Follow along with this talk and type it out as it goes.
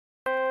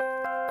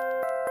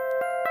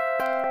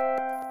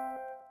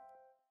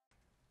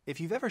If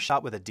you've ever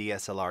shot with a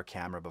DSLR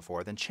camera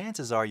before, then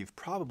chances are you've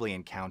probably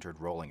encountered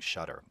rolling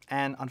shutter.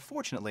 And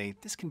unfortunately,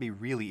 this can be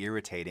really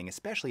irritating,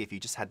 especially if you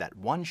just had that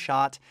one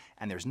shot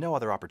and there's no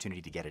other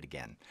opportunity to get it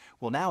again.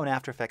 Well, now in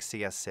After Effects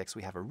CS6,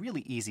 we have a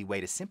really easy way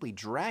to simply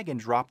drag and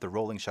drop the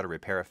rolling shutter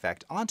repair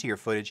effect onto your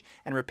footage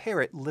and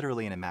repair it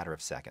literally in a matter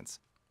of seconds.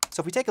 So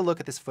if we take a look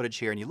at this footage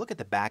here and you look at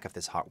the back of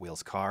this Hot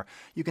Wheels car,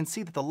 you can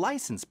see that the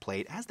license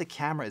plate, as the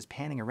camera is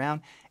panning around,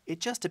 it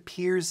just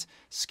appears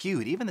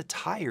skewed. Even the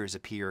tires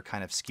appear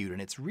kind of skewed,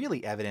 and it's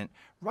really evident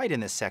right in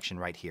this section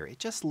right here. It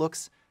just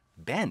looks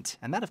bent,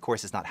 and that of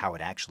course is not how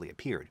it actually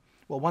appeared.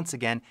 Well, once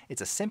again,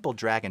 it's a simple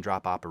drag and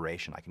drop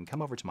operation. I can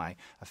come over to my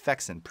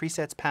Effects and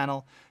Presets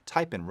panel,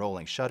 type in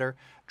rolling shutter,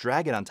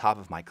 drag it on top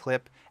of my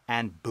clip,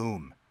 and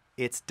boom,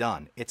 it's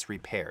done. It's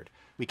repaired.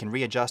 We can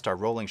readjust our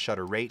rolling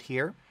shutter rate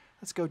here.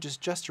 Let's go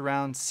just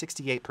around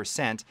 68%.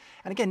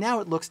 And again,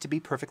 now it looks to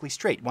be perfectly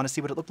straight. Want to see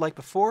what it looked like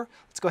before?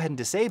 Let's go ahead and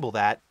disable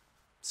that.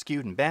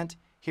 Skewed and bent.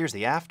 Here's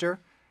the after.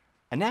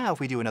 And now if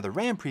we do another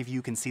RAM preview,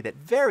 you can see that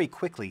very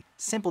quickly,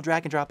 simple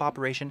drag and drop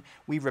operation,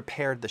 we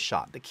repaired the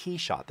shot, the key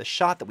shot, the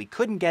shot that we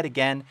couldn't get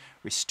again,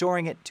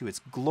 restoring it to its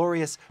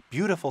glorious,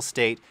 beautiful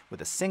state with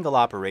a single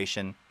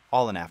operation,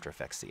 all in After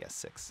Effects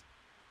CS6.